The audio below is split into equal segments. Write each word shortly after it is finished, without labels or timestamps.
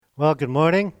Well, good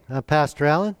morning. I'm Pastor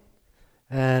Allen,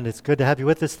 and it's good to have you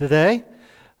with us today.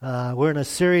 We're in a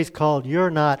series called You're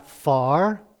Not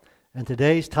Far, and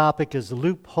today's topic is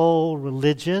loophole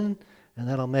religion, and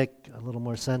that'll make a little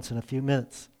more sense in a few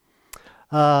minutes.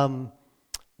 One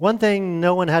thing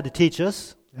no one had to teach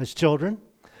us as children,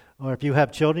 or if you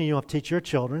have children, you don't have to teach your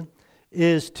children,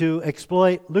 is to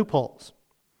exploit loopholes.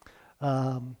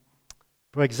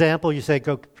 For example, you say,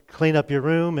 go clean up your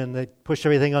room, and they push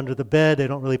everything under the bed. They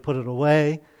don't really put it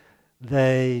away.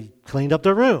 They cleaned up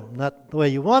their room. Not the way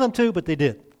you want them to, but they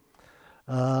did.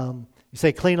 You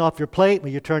say, clean off your plate.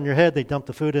 When you turn your head, they dump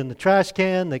the food in the trash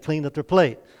can. They cleaned up their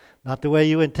plate. Not the way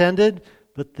you intended,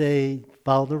 but they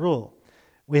followed the rule.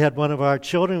 We had one of our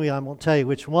children, I won't tell you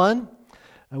which one.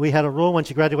 We had a rule once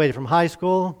you graduated from high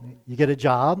school, you get a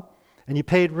job, and you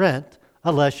paid rent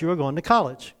unless you were going to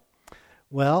college.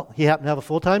 Well, he happened to have a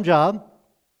full-time job.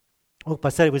 Oh, I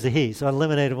said it was a he, so I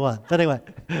eliminated one. But anyway,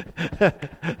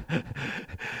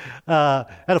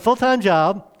 had a full-time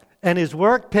job, and his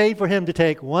work paid for him to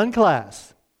take one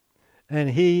class. And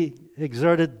he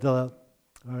implemented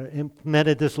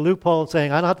this loophole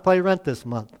saying, I don't have to pay rent this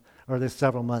month, or this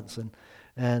several months.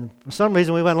 And for some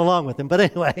reason, we went along with him. But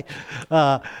anyway,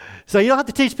 so you don't have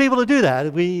to teach people to do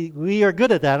that. We are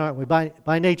good at that, aren't we,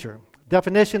 by nature?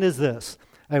 Definition is this: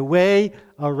 a way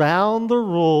around the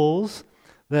rules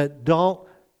that don't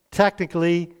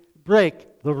technically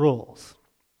break the rules.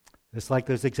 It's like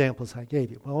those examples I gave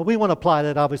you. Well, we want to apply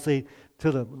that, obviously,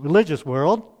 to the religious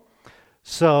world.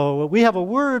 So we have a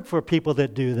word for people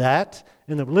that do that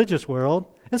in the religious world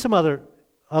and some other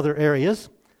areas.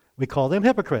 We call them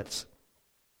hypocrites.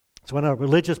 So when a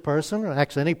religious person, or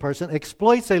actually any person,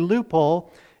 exploits a loophole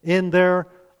in their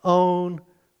own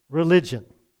religion.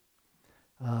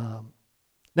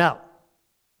 Now,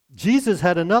 Jesus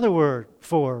had another word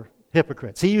for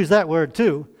hypocrites. He used that word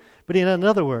too, but he had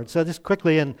another word. So just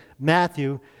quickly in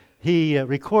Matthew, he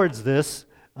records this,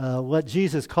 what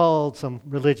Jesus called some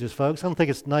religious folks. I don't think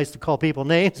it's nice to call people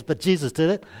names, but Jesus did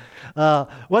it.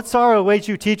 What sorrow awaits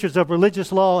you, teachers of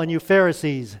religious law, and you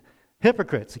Pharisees,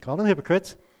 hypocrites. He called them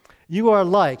hypocrites. You are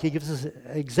like, he gives us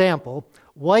an example,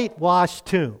 whitewashed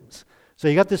tombs. So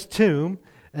you got this tomb,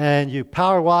 and you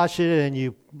power wash it, and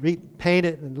you paint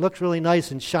it, and it looks really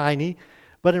nice and shiny.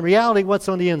 But in reality, what's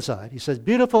on the inside? He says,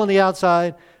 beautiful on the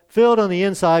outside, filled on the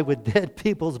inside with dead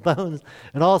people's bones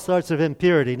and all sorts of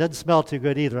impurity. Doesn't smell too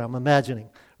good either, I'm imagining,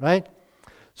 right?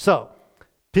 So,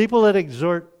 people that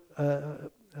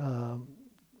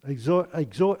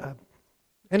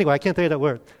anyway, I can't think of that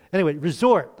word. Anyway,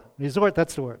 resort,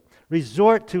 that's the word.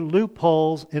 Resort to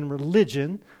loopholes in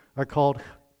religion are called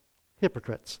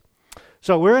hypocrites.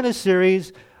 So we're in a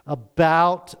series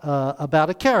about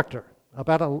a character,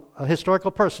 about a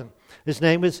historical person. His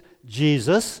name is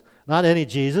Jesus, not any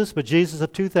Jesus, but Jesus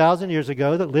of 2,000 years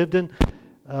ago that lived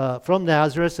from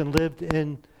Nazareth and lived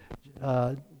in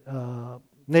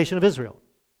nation of Israel.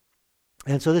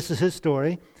 And so this is his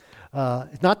story.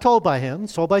 It's not told by him,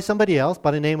 it's told by somebody else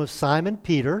by the name of Simon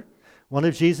Peter, one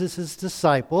of Jesus'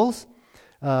 disciples.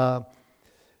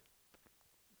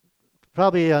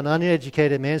 Probably an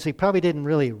uneducated man, so he probably didn't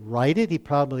really write it. He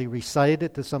probably recited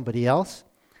it to somebody else.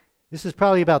 This is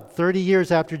probably about 30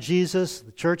 years after Jesus.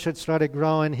 The church had started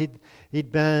growing.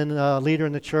 He'd been a leader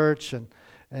in the church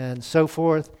and so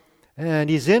forth. And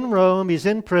he's in Rome, he's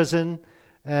in prison,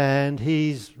 and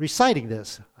he's reciting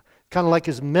this, kind of like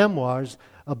his memoirs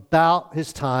about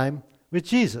his time with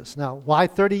Jesus. Now, why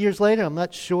 30 years later? I'm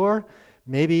not sure.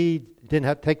 Maybe he didn't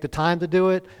have to take the time to do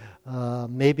it.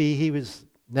 Maybe he was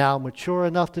now mature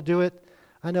enough to do it.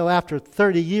 I know after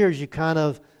 30 years you kind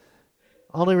of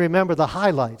only remember the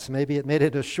highlights. Maybe it made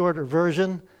it a shorter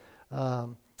version.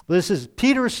 This is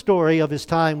Peter's story of his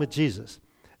time with Jesus.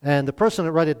 And the person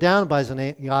that wrote it down by the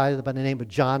name of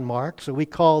John Mark. So we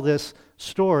call this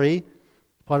story,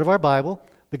 part of our Bible,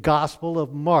 the Gospel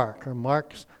of Mark, or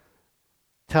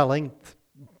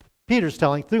Peter's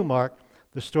telling through Mark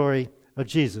the story of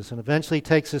Jesus. And eventually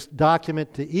takes this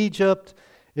document to Egypt.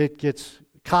 It gets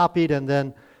copied and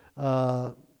then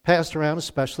passed around,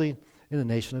 especially in the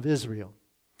nation of Israel.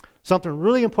 Something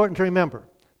really important to remember,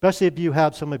 especially if you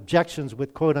have some objections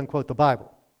with quote-unquote the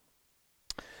Bible.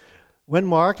 When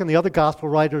Mark and the other gospel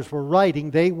writers were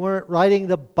writing, they weren't writing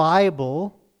the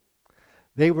Bible.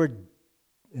 They were,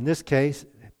 in this case,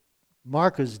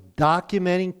 Mark is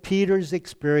documenting Peter's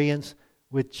experience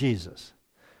with Jesus.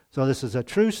 So this is a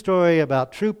true story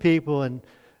about true people and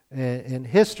in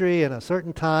history in a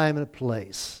certain time and a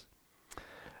place.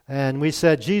 And we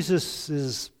said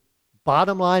Jesus'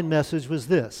 bottom line message was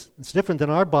this. It's different than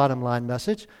our bottom line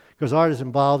message because ours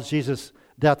involves Jesus'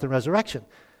 death and resurrection.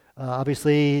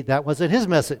 Obviously, that wasn't his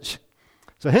message.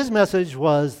 So his message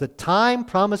was the time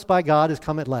promised by God has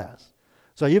come at last.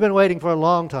 So you've been waiting for a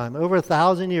long time, over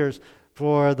 1,000 years,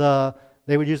 for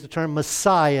they would use the term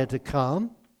Messiah to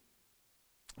come.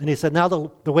 And he said, now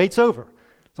the wait's over.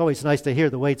 It's always nice to hear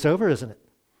the wait's over, isn't it?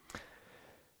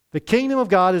 The kingdom of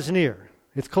God is near.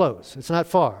 It's close. It's not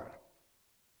far.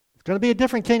 It's going to be a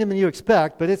different kingdom than you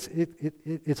expect, but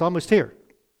it's almost here.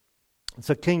 It's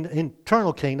a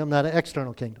internal kingdom, not an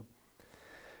external kingdom.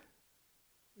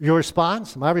 Your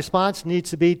response, my response, needs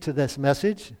to be to this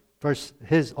message. First,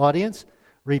 his audience,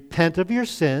 repent of your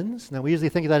sins. Now, we usually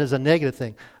think of that as a negative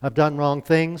thing. I've done wrong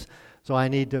things, so I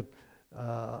need to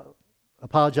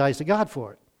apologize to God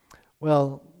for it.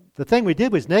 Well, the thing we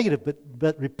did was negative,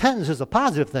 but repentance is a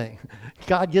positive thing.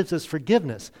 God gives us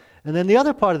forgiveness. And then the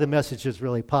other part of the message is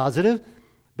really positive.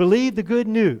 Believe the good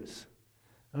news.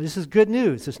 Now, this is good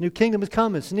news. This new kingdom has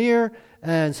come. It's near.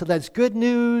 And so that's good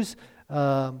news.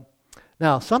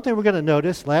 Now, something we're going to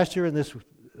notice last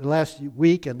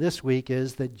week and this week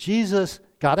is that Jesus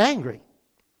got angry.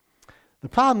 The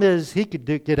problem is he could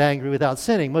get angry without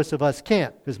sinning. Most of us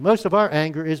can't, because most of our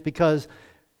anger is because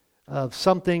of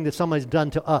something that somebody's done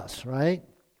to us, right?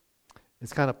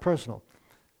 It's kind of personal.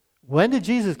 When did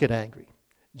Jesus get angry?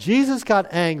 Jesus got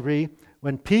angry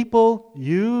when people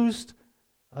used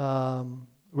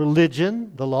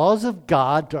religion, the laws of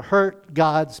God, to hurt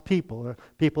God's people, or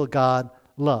people God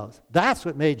loves. That's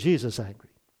what made Jesus angry.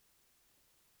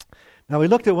 Now, we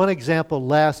looked at one example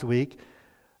last week,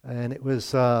 and it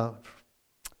was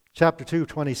chapter 2,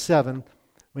 27,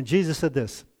 when Jesus said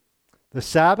this: the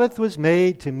Sabbath was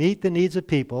made to meet the needs of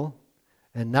people,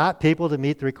 and not people to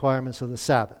meet the requirements of the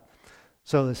Sabbath.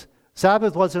 So the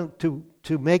Sabbath wasn't to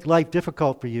make life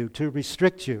difficult for you, to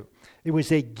restrict you. It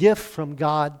was a gift from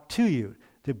God to you,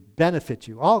 to benefit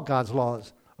you. All God's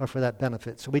laws are for that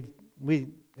benefit. So we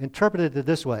interpreted it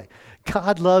this way: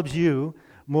 God loves you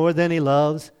more than he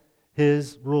loves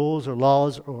his rules or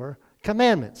laws or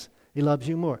commandments. He loves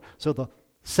you more. So the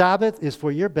Sabbath is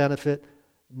for your benefit,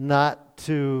 not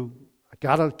to,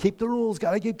 got to keep the rules,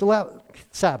 got to keep the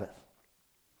Sabbath.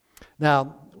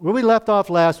 Now, where we left off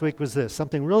last week was this,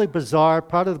 something really bizarre,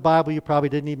 part of the Bible you probably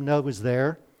didn't even know was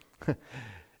there.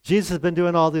 Jesus has been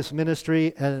doing all this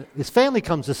ministry, and his family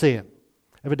comes to see him.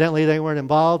 Evidently, they weren't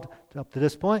involved up to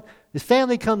this point. His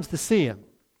family comes to see him.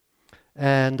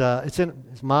 And it's in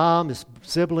his mom, his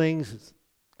siblings, his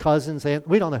cousins, and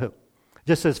we don't know who.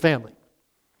 Just his family.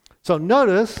 So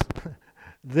notice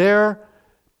their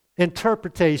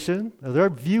interpretation, or their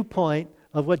viewpoint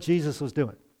of what Jesus was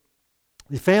doing.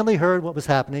 The family heard what was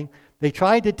happening. They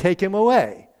tried to take him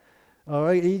away. All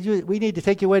right, we need to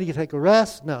take you away to take a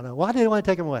rest. No. Why did they want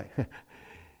to take him away?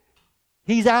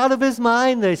 He's out of his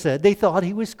mind, they said. They thought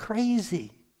he was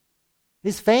crazy.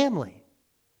 His family.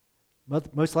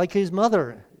 Most likely his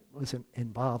mother was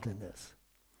involved in this.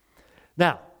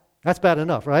 Now, that's bad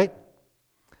enough, right?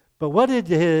 But what did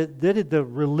the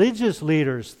religious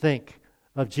leaders think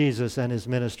of Jesus and his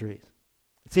ministries?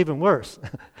 It's even worse.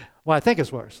 Well, I think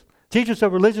it's worse. Teachers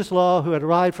of religious law who had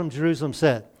arrived from Jerusalem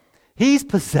said, he's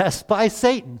possessed by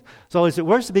Satan. So is it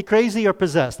worse to be crazy or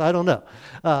possessed? I don't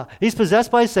know. He's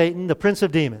possessed by Satan, the prince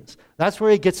of demons. That's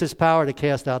where he gets his power to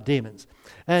cast out demons.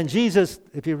 And Jesus,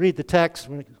 if you read the text,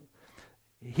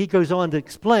 he goes on to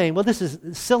explain, well, this is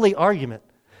a silly argument.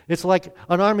 It's like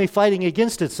an army fighting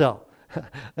against itself.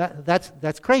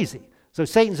 That's crazy. So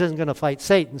Satan isn't going to fight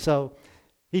Satan. So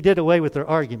he did away with their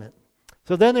argument.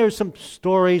 So then there's some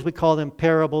stories, we call them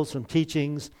parables, some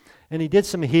teachings, and he did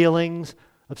some healings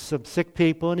of some sick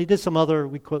people, and he did some other,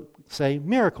 we could say,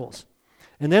 miracles.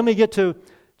 And then we get to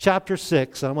chapter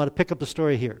 6, and I want to pick up the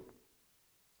story here.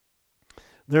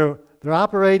 They're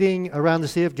operating around the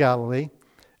Sea of Galilee,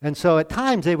 and so at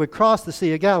times they would cross the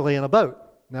Sea of Galilee in a boat.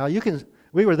 Now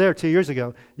we were there 2 years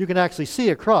ago. You can actually see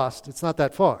across. It's not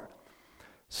that far.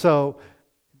 So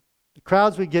the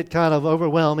crowds would get kind of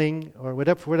overwhelming, or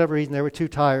whatever, for whatever reason, they were too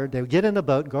tired. They would get in the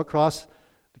boat and go across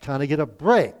to kind of get a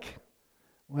break.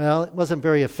 Well, it wasn't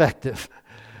very effective.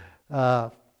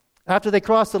 After they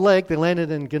crossed the lake, they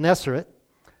landed in Gennesaret.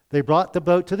 They brought the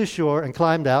boat to the shore and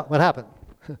climbed out. What happened?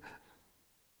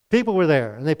 People were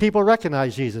there, and people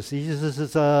recognized Jesus. Jesus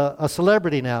is a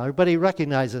celebrity now. Everybody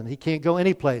recognizes him. He can't go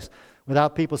any place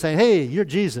without people saying, hey, you're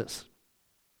Jesus.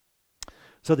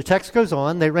 So the text goes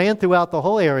on. They ran throughout the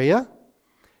whole area,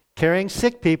 carrying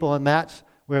sick people on mats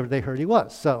wherever they heard he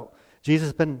was. So Jesus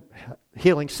has been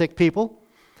healing sick people.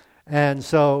 And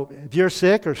so if you're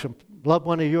sick or some loved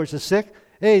one of yours is sick,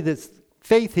 hey, this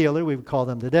faith healer, we would call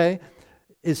them today,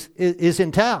 is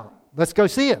in town. Let's go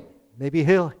see him. Maybe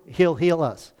he'll heal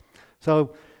us.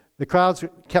 So the crowds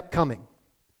kept coming.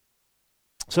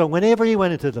 So whenever he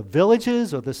went into the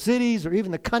villages or the cities or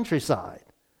even the countryside,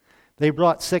 they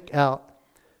brought sick out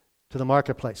to the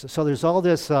marketplaces. So there's all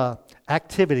this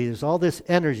activity, there's all this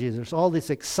energy, there's all this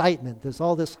excitement, there's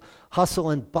all this hustle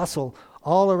and bustle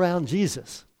all around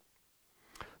Jesus.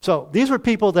 So these were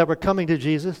people that were coming to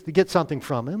Jesus to get something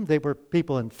from him. They were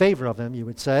people in favor of him, you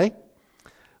would say.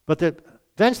 But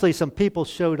eventually some people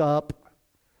showed up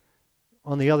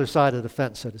on the other side of the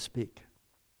fence, so to speak.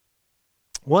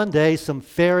 One day, some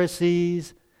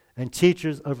Pharisees and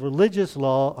teachers of religious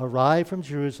law arrived from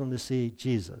Jerusalem to see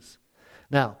Jesus.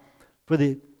 Now, for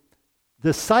the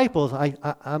disciples,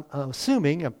 I'm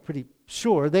assuming, I'm pretty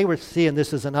sure, they were seeing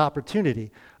this as an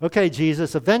opportunity. Okay,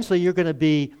 Jesus, eventually you're going to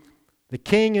be the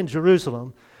king in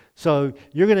Jerusalem, so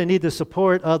you're going to need the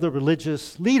support of the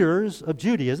religious leaders of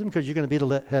Judaism because you're going to be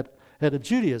the head of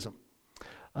Judaism.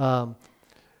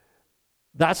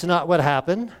 That's not what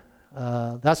happened.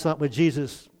 That's not what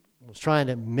Jesus was trying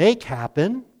to make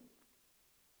happen.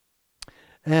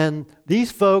 And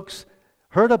these folks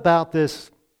heard about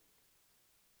this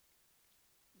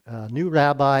new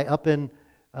rabbi up in,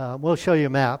 we'll show you a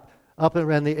map, up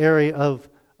around the area of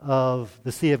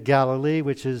the Sea of Galilee,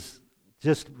 which is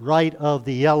just right of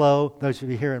the yellow, those of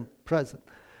you here in present,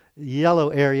 yellow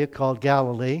area called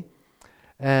Galilee.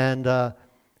 And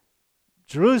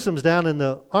Jerusalem's down in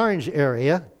the orange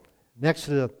area next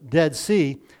to the Dead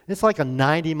Sea. It's like a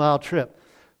 90-mile trip.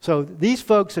 So these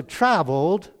folks had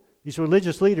traveled, these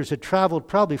religious leaders had traveled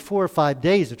probably 4 or 5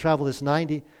 days to travel this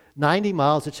 90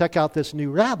 miles to check out this new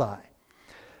rabbi.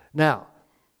 Now,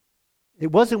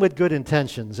 it wasn't with good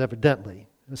intentions, evidently.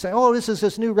 They say, oh, this is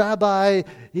this new rabbi,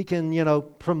 he can,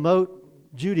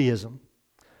 promote Judaism.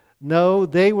 No,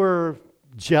 they were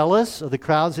jealous of the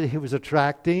crowds that he was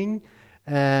attracting,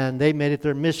 and they made it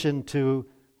their mission to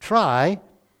try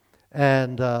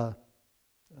and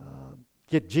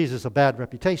get Jesus a bad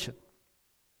reputation.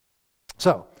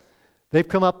 So, they've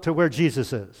come up to where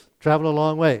Jesus is, traveled a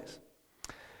long ways.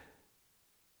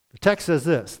 The text says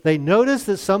this: they noticed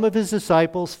that some of his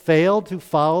disciples failed to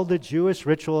follow the Jewish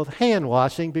ritual of hand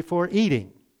washing before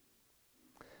eating.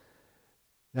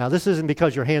 Now, this isn't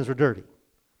because your hands were dirty,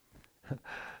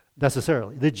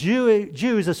 necessarily. The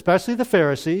Jews, especially the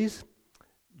Pharisees,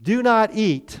 do not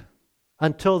eat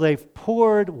until they've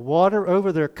poured water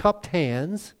over their cupped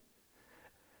hands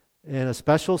in a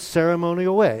special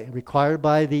ceremonial way required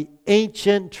by the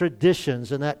ancient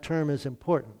traditions, and that term is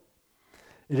important.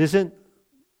 It isn't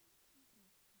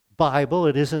Bible,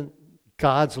 it isn't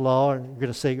God's law, or we're going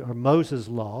to say, or Moses'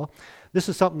 law. This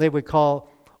is something they would call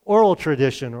oral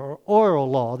tradition or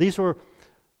oral law. These were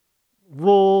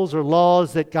rules or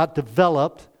laws that got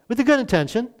developed with the good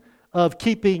intention of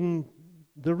keeping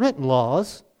the written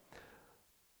laws,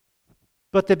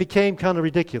 but they became kind of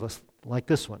ridiculous, like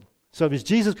this one. So is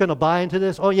Jesus going to buy into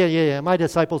this? Oh, yeah, my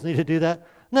disciples need to do that?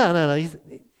 No. He's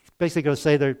basically going to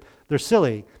say they're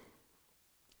silly.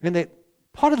 And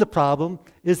part of the problem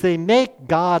is they make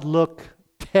God look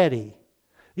petty.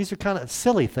 These are kind of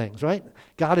silly things, right?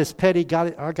 God is petty.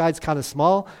 Our God's kind of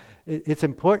small. It's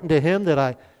important to him that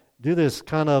I do this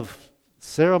kind of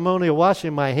ceremonial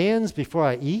washing my hands before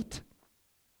I eat.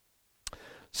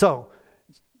 So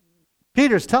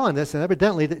Peter's telling this, and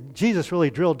evidently that Jesus really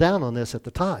drilled down on this at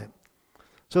the time.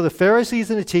 So the Pharisees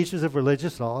and the teachers of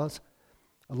religious law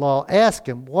ask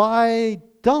him, why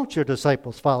don't your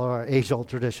disciples follow our age-old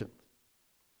tradition?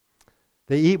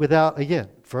 They eat without, again,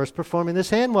 first performing this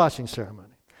hand-washing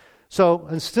ceremony. So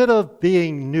instead of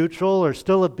being neutral or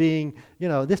still of being,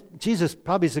 Jesus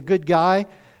probably is a good guy,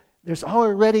 there's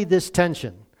already this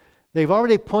tension. They've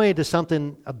already pointed to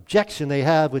something, objection they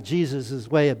have with Jesus'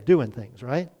 way of doing things,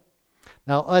 right?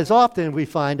 Now, as often we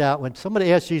find out when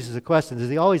somebody asks Jesus a question, does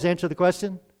he always answer the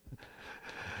question?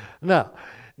 No.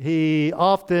 He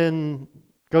often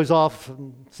goes off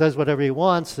and says whatever he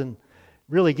wants and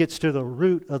really gets to the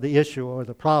root of the issue or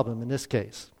the problem in this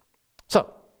case.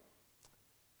 So,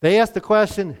 they ask the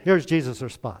question, here's Jesus'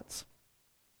 response.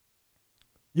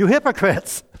 You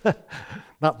hypocrites!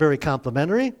 Not very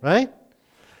complimentary, right?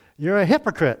 You're a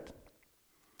hypocrite.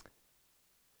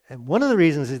 And one of the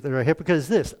reasons that they're a hypocrite is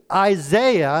this.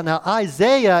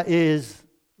 Isaiah is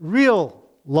real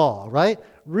law, right?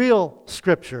 Real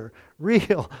scripture,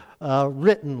 real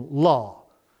written law.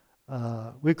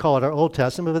 We call it our Old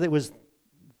Testament, but it was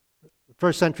the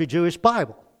first century Jewish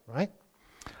Bible, right?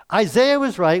 Isaiah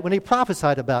was right when he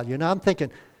prophesied about you. Now I'm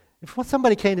thinking, if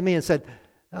somebody came to me and said,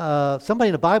 somebody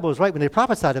in the Bible was right when they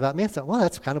prophesied about me, I thought, well,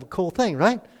 that's kind of a cool thing,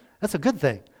 right? That's a good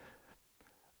thing.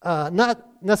 Not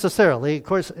necessarily. Of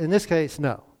course, in this case,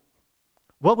 no.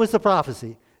 What was the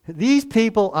prophecy? These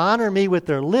people honor me with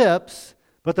their lips,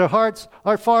 but their hearts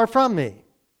are far from me.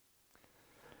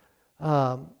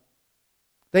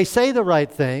 They say the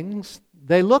right things.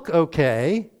 They look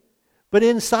okay. But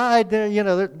inside,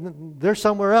 they're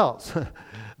somewhere else.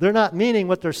 They're not meaning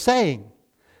what they're saying.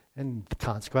 And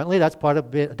consequently, that's part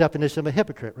of a definition of a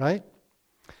hypocrite, right?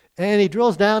 And he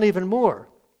drills down even more.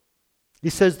 He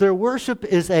says their worship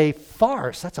is a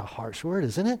farce. That's a harsh word,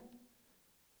 isn't it?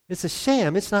 It's a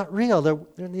sham. It's not real. They're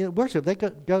worship. They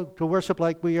go to worship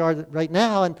like we are right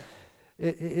now, and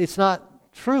it's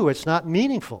not true. It's not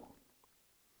meaningful.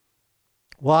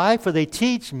 Why? For they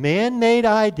teach man-made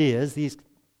ideas, these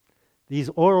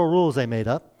oral rules they made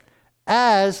up,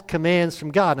 as commands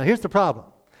from God. Now, here's the problem.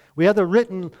 We have the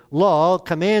written law,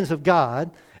 commands of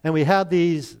God, and we have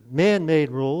these man-made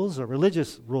rules or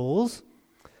religious rules,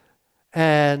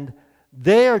 and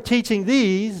they are teaching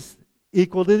these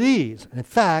equal to these. In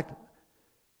fact,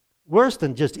 worse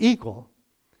than just equal,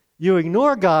 you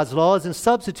ignore God's laws and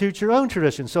substitute your own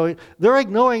tradition. So they're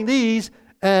ignoring these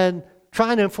and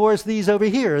trying to enforce these over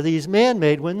here, these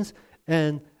man-made ones,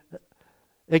 and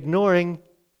ignoring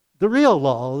the real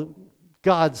law,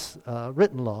 God's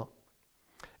written law.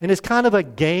 And it's kind of a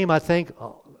game, I think,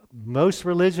 most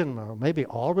religion, or maybe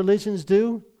all religions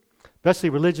do, especially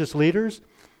religious leaders.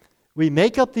 We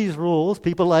make up these rules,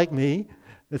 people like me,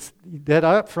 that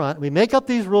are up front. We make up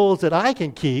these rules that I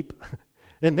can keep.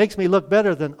 It makes me look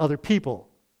better than other people.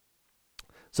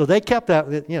 So they kept that,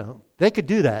 they could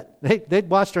do that. They'd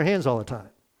wash their hands all the time.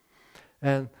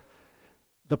 And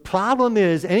the problem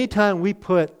is, anytime we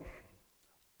put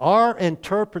our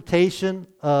interpretation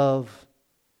of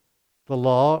the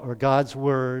law or God's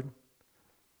word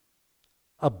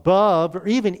above or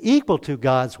even equal to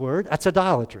God's word, that's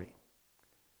idolatry.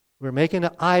 We're making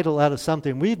an idol out of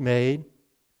something we've made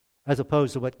as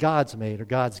opposed to what God's made or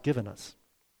God's given us.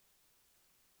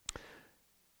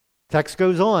 Text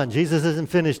goes on. Jesus isn't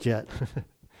finished yet.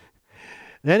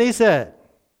 Then he said,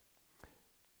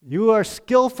 you are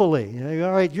skillfully,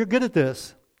 all right, you're good at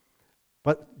this,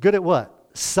 but good at what?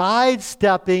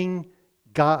 Sidestepping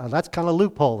God. That's kind of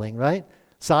loopholing, right?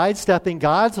 Sidestepping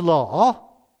God's law.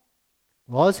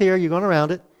 Law is here, you're going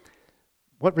around it.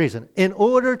 What reason? In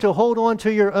order to hold on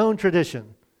to your own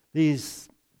tradition. These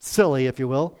silly, if you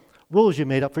will, rules you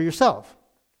made up for yourself.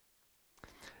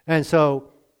 And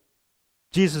so,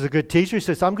 Jesus is a good teacher. He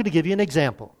says, I'm going to give you an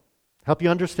example. Help you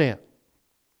understand.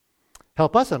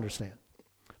 Help us understand.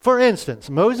 For instance,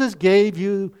 Moses gave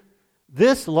you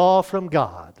this law from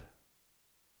God.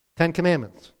 10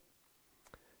 Commandments.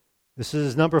 This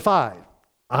is number 5.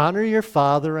 Honor your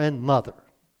father and mother.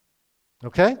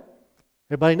 Okay?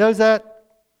 Everybody knows that?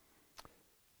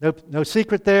 No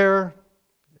secret there.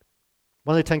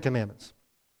 One of the 10 Commandments.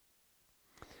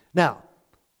 Now,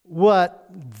 what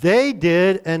they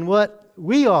did and what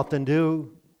we often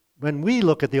do when we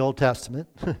look at the Old Testament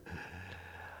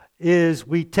is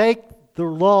we take the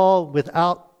law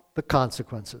without the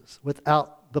consequences,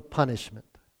 without the punishment.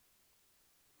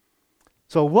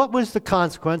 So what was the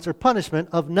consequence or punishment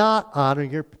of not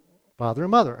honoring your father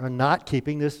and mother, or not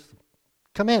keeping this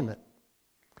commandment?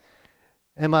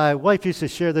 And my wife used to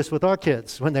share this with our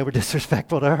kids when they were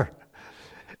disrespectful to her.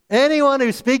 Anyone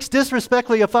who speaks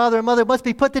disrespectfully of father and mother must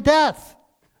be put to death.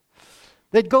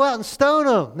 They'd go out and stone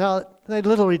them. Now, they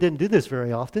literally didn't do this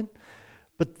very often.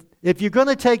 But if you're going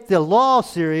to take the law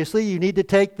seriously, you need to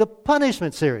take the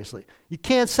punishment seriously. You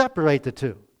can't separate the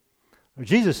two. Or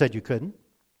Jesus said you couldn't.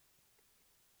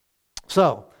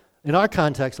 So, in our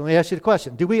context, let me ask you the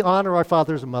question. Do we honor our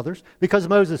fathers and mothers? Because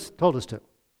Moses told us to. Is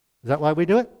that why we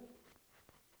do it?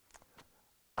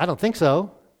 I don't think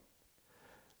so.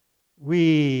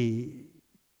 We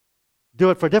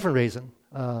do it for a different reason.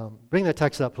 Bring that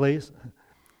text up, please.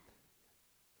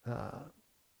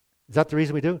 Is that the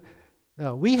reason we do it?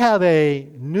 No, we have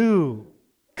a new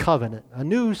covenant, a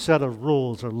new set of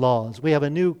rules or laws. We have a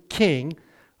new king.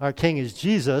 Our king is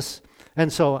Jesus.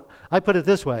 And so I put it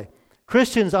this way.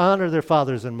 Christians honor their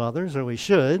fathers and mothers, or we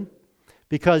should,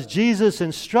 because Jesus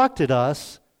instructed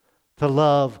us to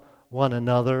love one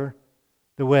another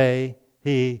the way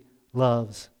he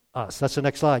loves us. That's the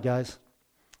next slide, guys.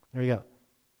 There you go.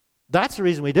 That's the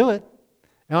reason we do it.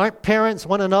 And aren't parents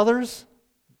one another's?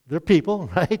 They're people,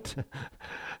 right?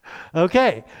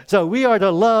 Okay. So we are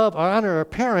to love or honor our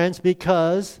parents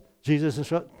because Jesus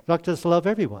instructed us to love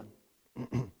everyone.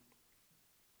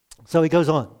 So he goes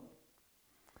on.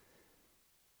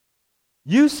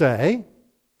 You say,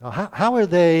 how are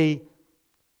they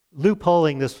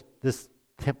loopholing this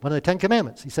one of the 10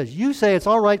 Commandments? He says, you say it's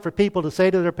all right for people to say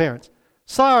to their parents,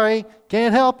 sorry,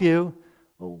 can't help you.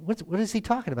 Well, what is he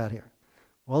talking about here?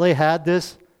 Well, they had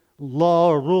this law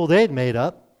or rule they'd made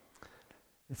up.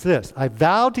 It's this. I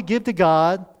vowed to give to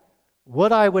God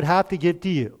what I would have to give to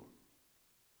you.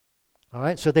 All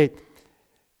right, so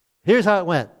here's how it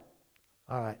went.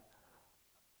 All right.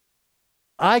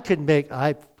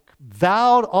 I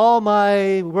vowed all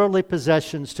my worldly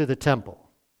possessions to the temple.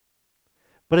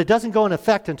 But it doesn't go in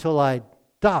effect until I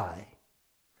die.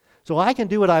 So I can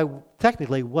do what I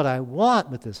want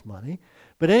with this money.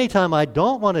 But anytime I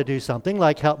don't want to do something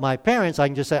like help my parents, I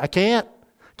can just say, I can't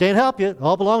help you. It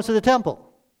all belongs to the temple.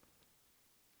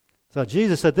 So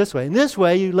Jesus said this way. In this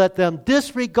way, you let them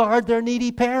disregard their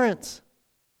needy parents.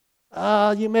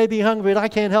 You may be hungry, but I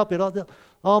can't help it.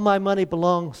 All my money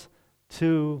belongs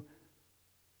to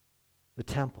the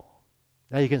temple.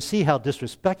 Now you can see how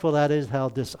disrespectful that is, how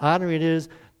dishonoring it is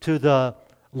to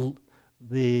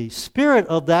the spirit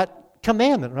of that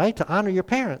commandment, right? To honor your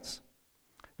parents.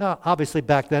 Now, obviously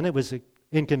back then it was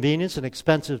inconvenience and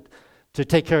expensive to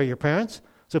take care of your parents.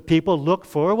 So people looked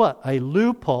for what? A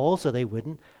loophole so they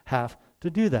wouldn't have to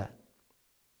do that.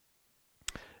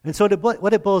 And so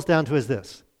what it boils down to is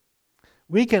this.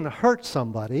 We can hurt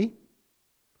somebody,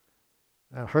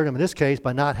 hurt them in this case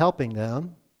by not helping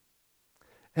them,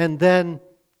 and then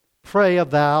pray a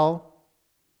vow,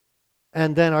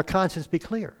 and then our conscience be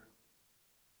clear.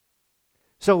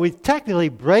 So we're technically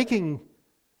breaking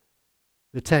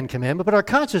the Ten Commandments, but our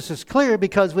conscience is clear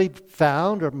because we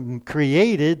found or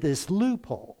created this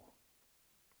loophole.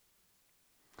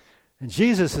 And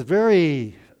Jesus is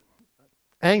very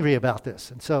angry about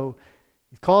this. And so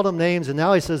he called them names, and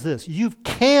now he says this: you've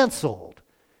canceled,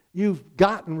 you've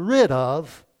gotten rid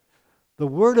of the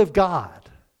Word of God.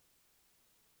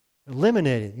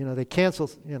 Eliminated. They cancel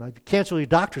your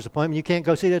doctor's appointment, you can't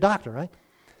go see the doctor, right?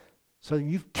 So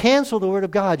you've canceled the Word of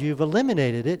God, you've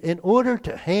eliminated it in order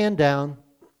to hand down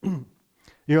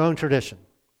your own tradition.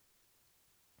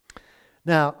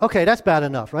 Now, okay, that's bad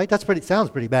enough, right?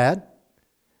 Sounds pretty bad.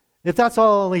 If that's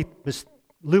all only this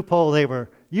loophole they were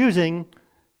using,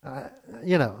 that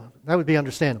would be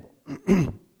understandable.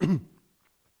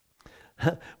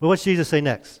 But what's Jesus say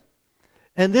next?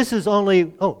 And this is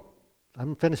only,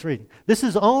 I'm finished reading. This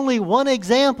is only one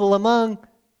example among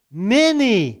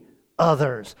many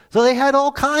others. So they had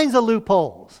all kinds of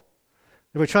loopholes.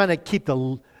 They were trying to keep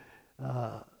the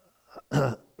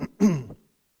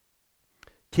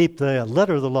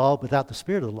letter of the law without the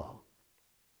spirit of the law.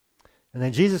 And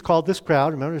then Jesus called this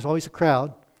crowd. Remember, there's always a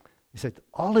crowd. He said,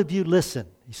 all of you listen,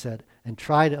 he said, and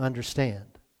try to understand.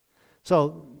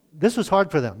 So this was hard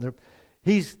for them.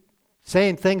 He's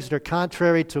saying things that are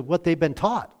contrary to what they've been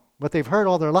taught, what they've heard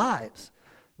all their lives,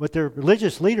 what their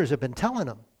religious leaders have been telling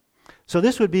them. So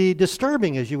this would be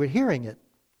disturbing as you were hearing it.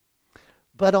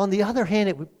 But on the other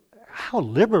hand, how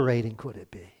liberating could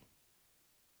it be?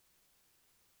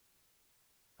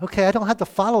 Okay, I don't have to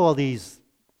follow all these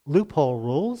loophole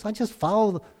rules. I just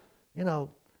follow,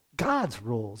 God's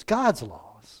rules, God's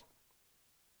laws.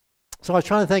 So I was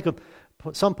trying to think of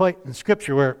some point in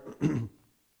Scripture where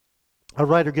a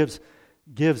writer gives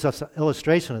us an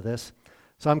illustration of this.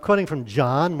 So I'm quoting from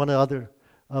John, one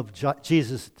of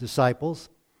Jesus' disciples.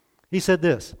 He said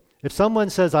this: if someone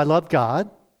says, I love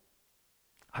God,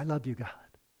 I love you, God,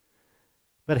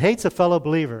 but hates a fellow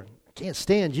believer, I can't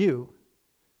stand you,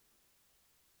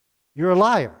 you're a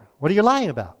liar. What are you lying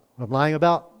about? I'm lying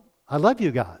about, I love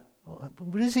you, God.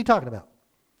 What is he talking about?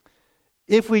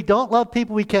 If we don't love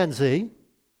people we can see,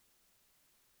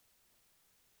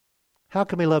 how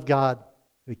can we love God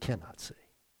we cannot see?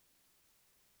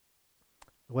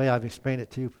 The way I've explained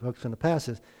it to you folks in the past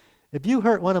is, if you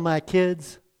hurt one of my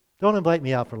kids, don't invite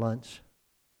me out for lunch.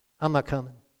 I'm not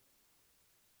coming.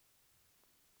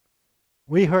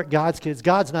 We hurt God's kids.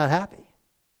 God's not happy.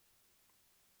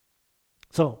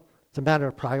 So it's a matter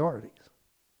of priorities.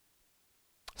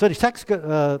 So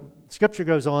the Scripture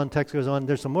goes on, text goes on.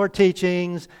 There's some more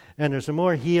teachings, and there's some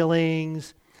more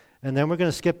healings. And then we're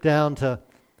going to skip down to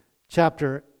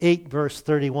chapter 8, verse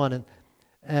 31.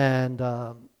 And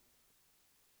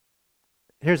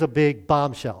here's a big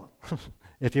bombshell,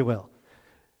 if you will.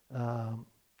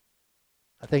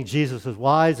 I think Jesus was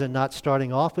wise in not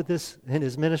starting off with this in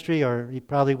his ministry, or he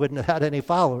probably wouldn't have had any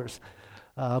followers.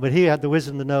 But he had the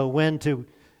wisdom to know when to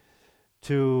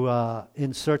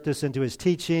insert this into his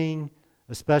teaching,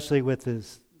 especially with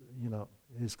his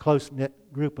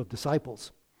close-knit group of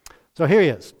disciples. So here he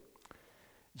is.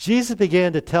 Jesus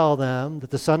began to tell them that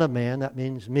the Son of Man, that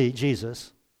means me,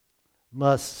 Jesus,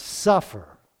 must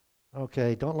suffer.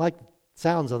 Okay, don't like the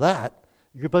sounds of that.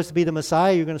 You're supposed to be the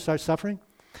Messiah, you're going to start suffering?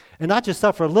 And not just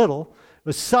suffer a little,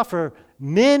 but suffer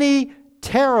many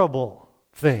terrible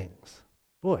things.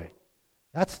 Boy,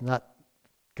 that's not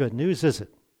good news, is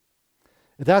it?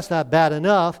 If that's not bad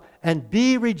enough, and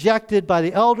be rejected by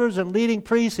the elders and leading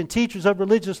priests and teachers of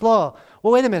religious law.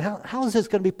 Well, wait a minute, how is this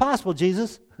going to be possible,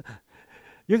 Jesus?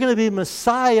 You're going to be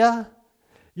Messiah.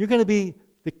 You're going to be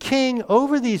the king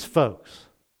over these folks.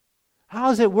 How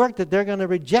does it work that they're going to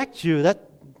reject you? That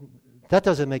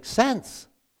doesn't make sense.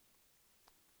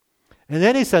 And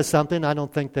then he says something I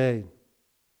don't think they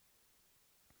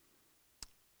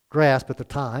grasp at the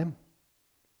time.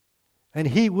 And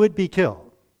he would be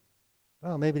killed.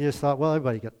 Well, maybe they just thought, well,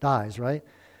 everybody dies, right?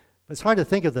 But it's hard to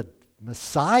think of the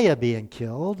Messiah being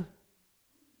killed. And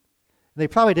they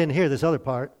probably didn't hear this other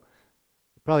part.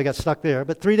 They probably got stuck there.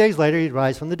 But 3 days later, he'd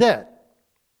rise from the dead.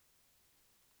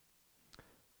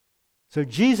 So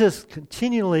Jesus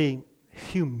continually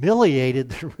humiliated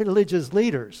the religious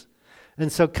leaders.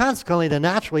 And so consequently, the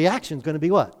natural reaction is going to be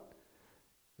what?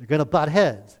 They're going to butt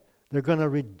heads. They're going to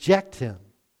reject him.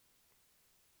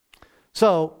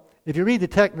 So, if you read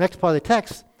the next part of the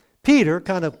text, Peter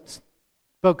kind of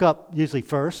spoke up usually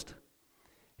first.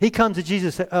 He comes to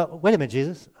Jesus and says, wait a minute,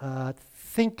 Jesus. I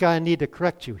think I need to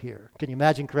correct you here. Can you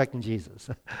imagine correcting Jesus?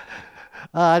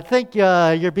 I think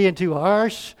you're being too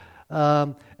harsh.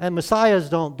 And messiahs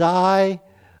don't die.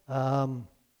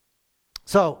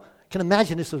 So, I can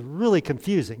imagine this was really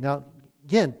confusing. Now,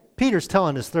 again, Peter's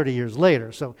telling us 30 years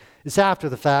later, so it's after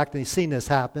the fact, and he's seen this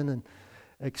happen, and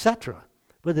etc.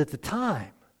 But at the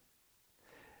time,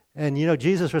 and you know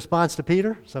Jesus' response to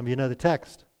Peter? Some of you know the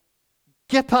text.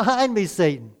 Get behind me,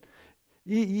 Satan.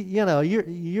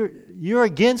 You're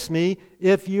against me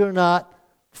if you're not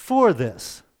for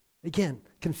this. Again,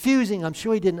 confusing. I'm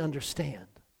sure he didn't understand.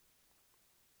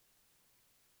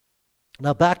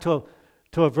 Now back to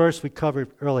a verse we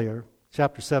covered earlier,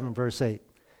 chapter 7, verse 8.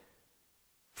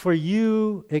 For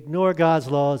you ignore God's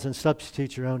laws and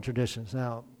substitute your own traditions.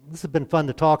 Now, this has been fun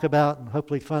to talk about and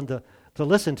hopefully fun to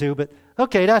listen to, but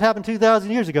okay, that happened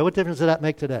 2,000 years ago. What difference does that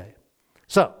make today?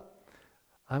 So,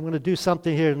 I'm going to do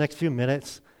something here in the next few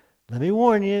minutes. Let me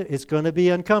warn you, it's going to be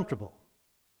uncomfortable.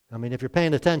 I mean, if you're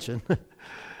paying attention.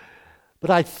 But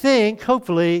I think,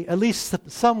 hopefully, at least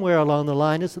somewhere along the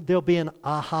line, there'll be an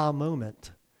aha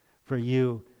moment for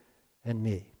you and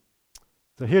me.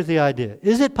 So here's the idea.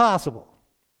 Is it possible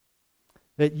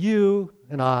that you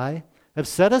and I have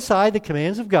set aside the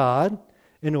commands of God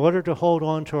in order to hold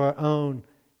on to our own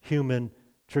human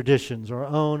traditions, our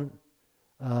own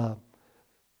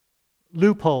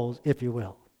loopholes, if you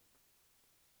will?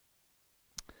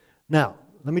 Now,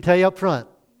 let me tell you up front,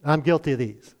 I'm guilty of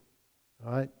these.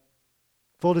 All right?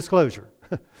 Full disclosure.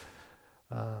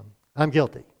 I'm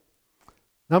guilty.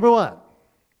 Number one,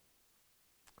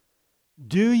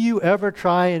 do you ever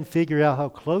try and figure out how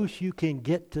close you can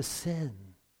get to sin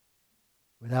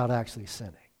without actually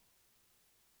sinning?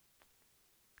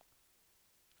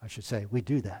 I should say, we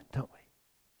do that, don't we?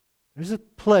 There's a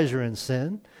pleasure in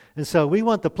sin, and so we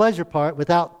want the pleasure part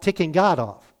without ticking God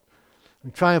off.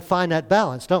 We try and find that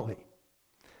balance, don't we?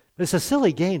 But it's a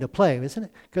silly game to play, isn't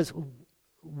it? Because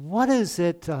what is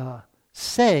it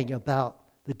saying about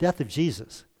the death of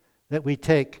Jesus that we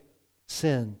take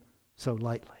sin so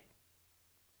lightly?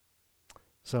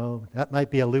 So that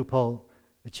might be a loophole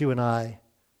that you and I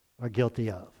are guilty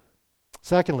of.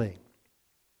 Secondly,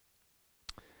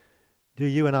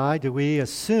 do we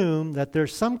assume that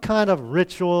there's some kind of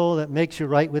ritual that makes you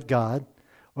right with God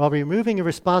while removing your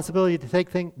responsibility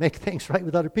to make things right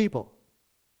with other people?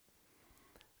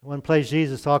 One place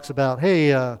Jesus talks about, hey,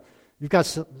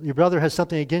 your brother has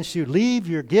something against you, leave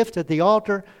your gift at the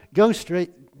altar, go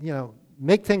straight,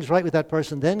 make things right with that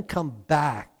person, then come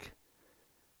back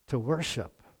to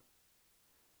worship.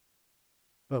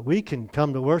 But we can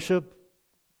come to worship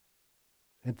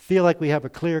and feel like we have a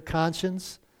clear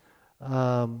conscience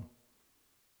because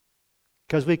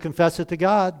we confess it to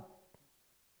God.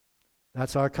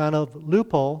 That's our kind of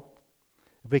loophole.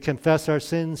 If we confess our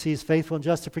sins, He's faithful and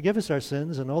just to forgive us our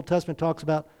sins. And the Old Testament talks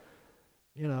about,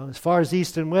 as far as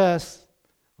east and west.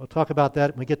 We'll talk about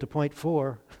that when we get to point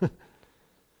 4.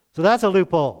 So that's a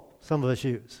loophole some of us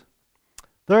use.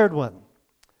 Third one,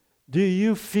 do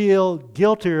you feel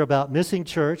guilty about missing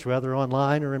church, whether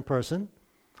online or in person,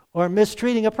 or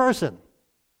mistreating a person?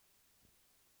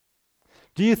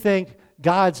 Do you think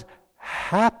God's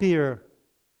happier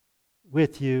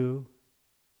with you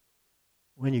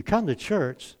when you come to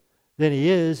church than He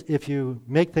is if you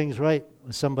make things right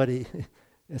with somebody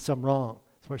and some wrong,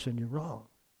 especially when you're wrong?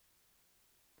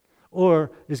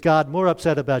 Or is God more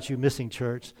upset about you missing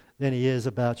church than He is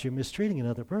about you mistreating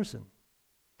another person?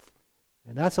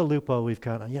 And that's a loophole we've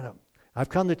kind of, I've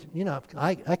come to,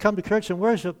 I come to church and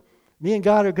worship. Me and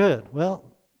God are good. Well,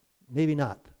 maybe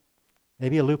not.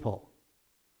 Maybe a loophole.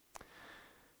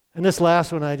 And this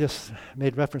last one I just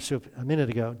made reference to a minute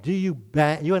ago. Do you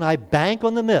and I bank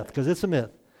on the myth, because it's a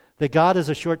myth, that God is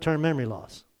a short-term memory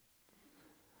loss?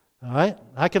 All right?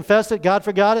 I confessed it. God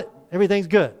forgot it. Everything's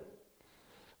good.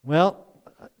 Well,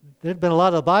 there'd been a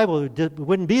lot of the Bible who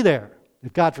wouldn't be there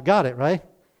if God forgot it, right?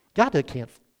 God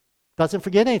doesn't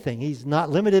forget anything. He's not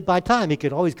limited by time. He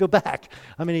could always go back.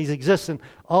 I mean, he exists in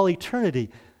all eternity.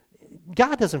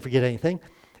 God doesn't forget anything.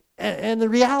 And the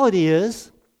reality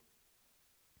is,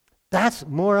 that's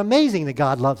more amazing that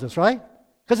God loves us, right?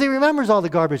 Because he remembers all the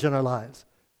garbage in our lives.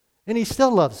 And he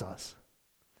still loves us.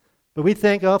 But we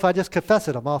think, oh, if I just confess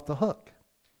it, I'm off the hook.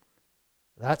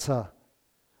 That's a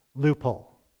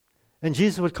loophole. And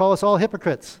Jesus would call us all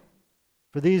hypocrites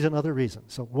for these and other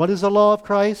reasons. So what is the law of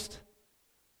Christ?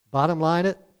 Bottom line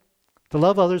it, to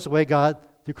love others the way God,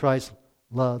 through Christ,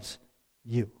 loves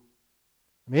you.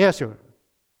 Let me ask you,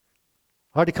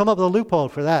 hard to come up with a loophole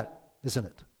for that, isn't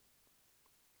it?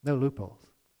 No loopholes.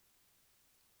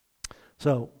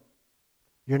 So,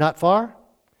 you're not far.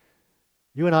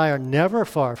 You and I are never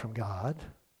far from God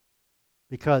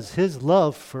because his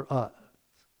love for us,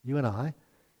 you and I,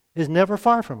 is never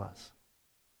far from us.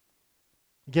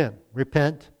 Again,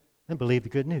 repent and believe the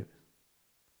good news.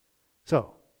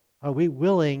 So, are we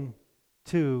willing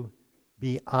to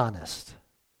be honest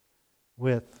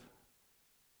with,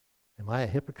 am I a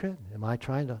hypocrite? Am I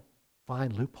trying to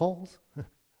find loopholes?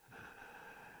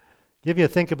 Give you a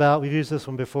think about, we've used this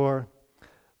one before,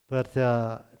 but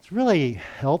it's really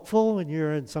helpful when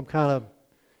you're in got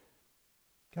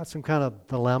some kind of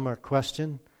dilemma or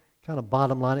question, kind of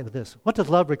bottom line it with this. What does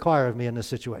love require of me in this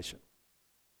situation?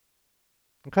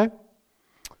 Okay?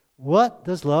 What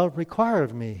does love require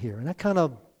of me here? And that kind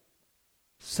of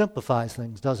simplifies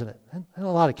things, doesn't it? In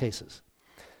a lot of cases.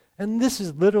 And this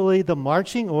is literally the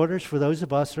marching orders for those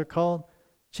of us who are called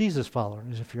Jesus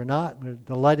followers. If you're not, we're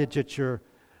delighted that you're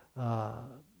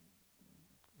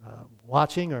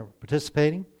watching or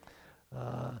participating.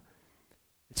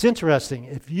 It's interesting.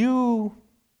 If you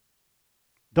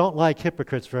don't like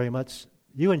hypocrites very much,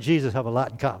 you and Jesus have a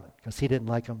lot in common because he didn't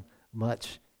like them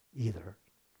much either.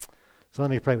 So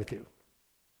let me pray with you.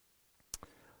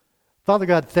 Father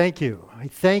God, thank you. I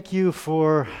thank you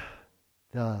for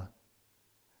the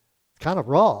kind of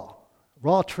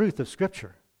raw truth of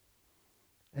Scripture.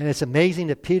 And it's amazing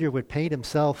that Peter would paint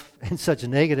himself in such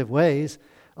negative ways.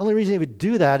 The only reason he would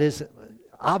do that is,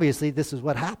 obviously, this is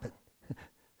what happened.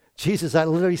 Jesus, I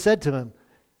literally said to him,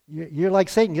 you're like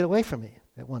Satan, get away from me,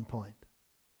 at one point.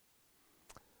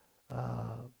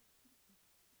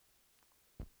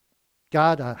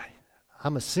 God,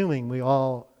 I'm assuming we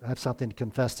all have something to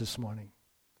confess this morning.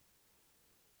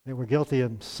 That we're guilty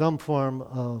of some form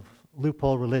of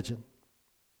loophole religion.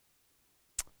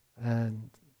 And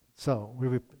so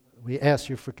we ask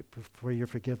you for your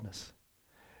forgiveness.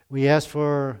 We ask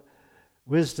for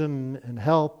wisdom and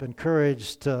help and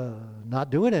courage to not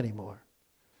do it anymore.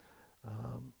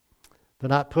 To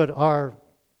not put our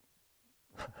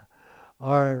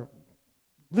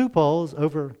loopholes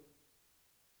over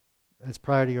as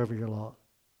priority over your law.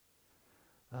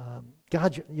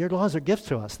 God, your laws are gifts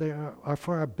to us. They are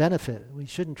for our benefit. We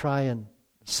shouldn't try and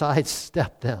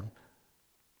sidestep them.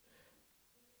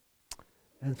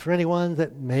 And for anyone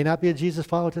that may not be a Jesus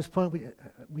follower at this point,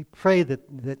 we pray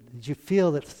that you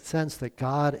feel that sense that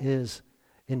God is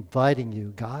inviting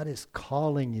you. God is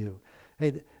calling you.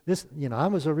 Hey, this, I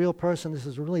was a real person. This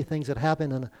is really things that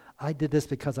happened, and I did this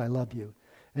because I love you.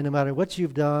 And no matter what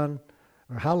you've done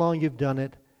or how long you've done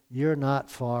it, you're not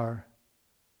far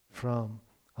from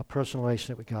a personal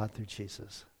relationship with God through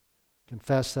Jesus.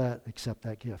 Confess that, accept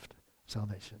that gift of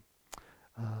salvation.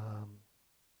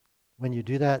 When you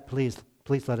do that, please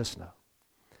let us know.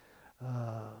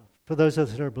 For those of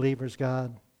us that are believers,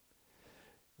 God,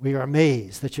 we are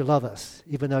amazed that you love us,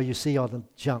 even though you see all the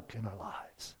junk in our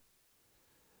lives.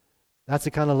 That's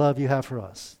the kind of love you have for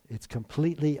us. It's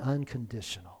completely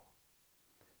unconditional.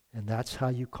 And that's how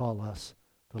you call us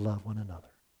to love one another.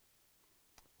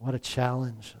 What a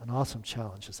challenge, an awesome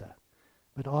challenge is that.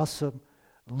 But awesome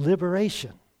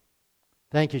liberation.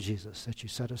 Thank you, Jesus, that you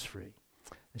set us free.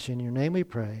 It's in your name we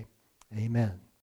pray. Amen.